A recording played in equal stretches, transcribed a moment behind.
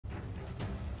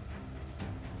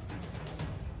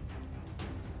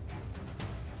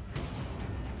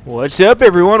What's up,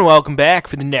 everyone? Welcome back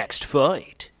for the next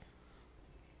fight.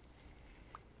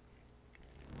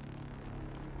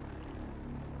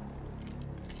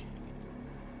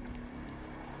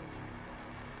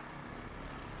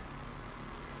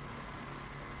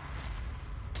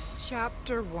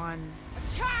 Chapter 1.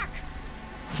 Attack!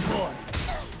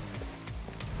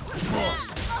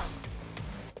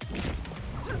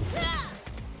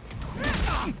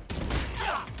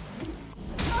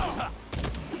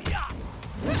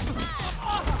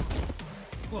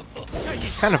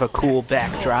 Kind of a cool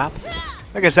backdrop.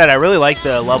 Like I said, I really like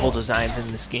the level designs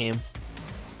in this game.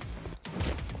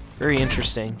 Very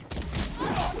interesting.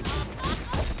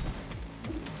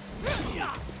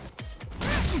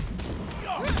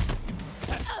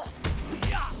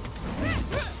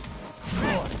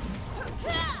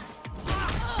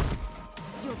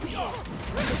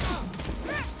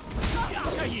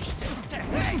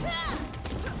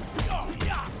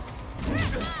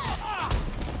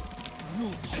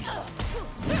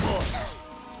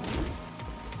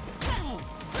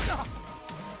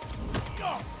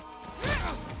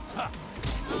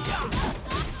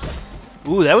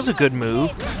 Ooh, that was a good move.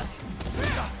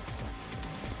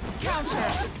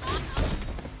 Counter!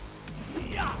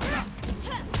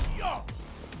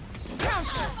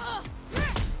 Counter!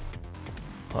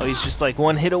 Oh, he's just like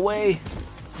one hit away.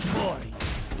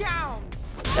 Down!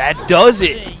 That does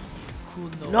it!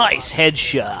 Nice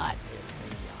headshot.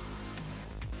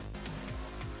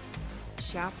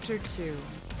 Chapter 2.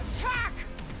 Attack!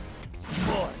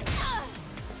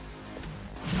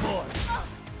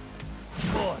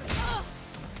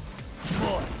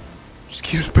 Just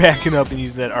keeps backing up and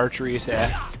using that archery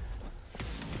attack.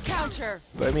 Counter!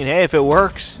 But I mean, hey, if it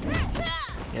works,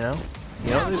 you know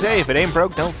what they say, if it ain't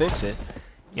broke, don't fix it.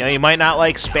 You know, you might not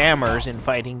like spammers in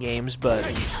fighting games, but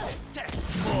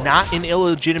it's not an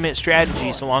illegitimate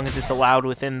strategy so long as it's allowed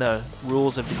within the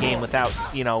rules of the game without,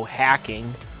 you know,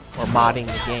 hacking or modding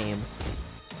the game.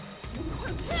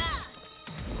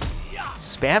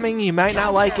 Spamming, you might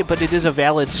not like it, but it is a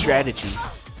valid strategy.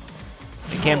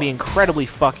 It can be incredibly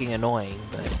fucking annoying,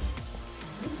 but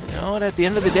you know what, at the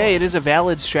end of the day, it is a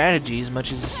valid strategy, as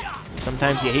much as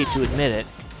sometimes you hate to admit it.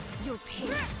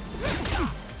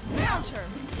 Counter!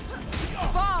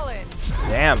 Fallen!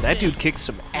 Damn, that dude kicked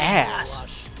some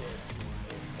ass.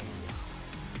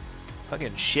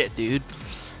 Fucking shit, dude.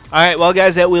 Alright, well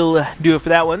guys, that will do it for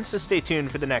that one, so stay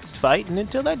tuned for the next fight, and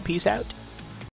until then, peace out.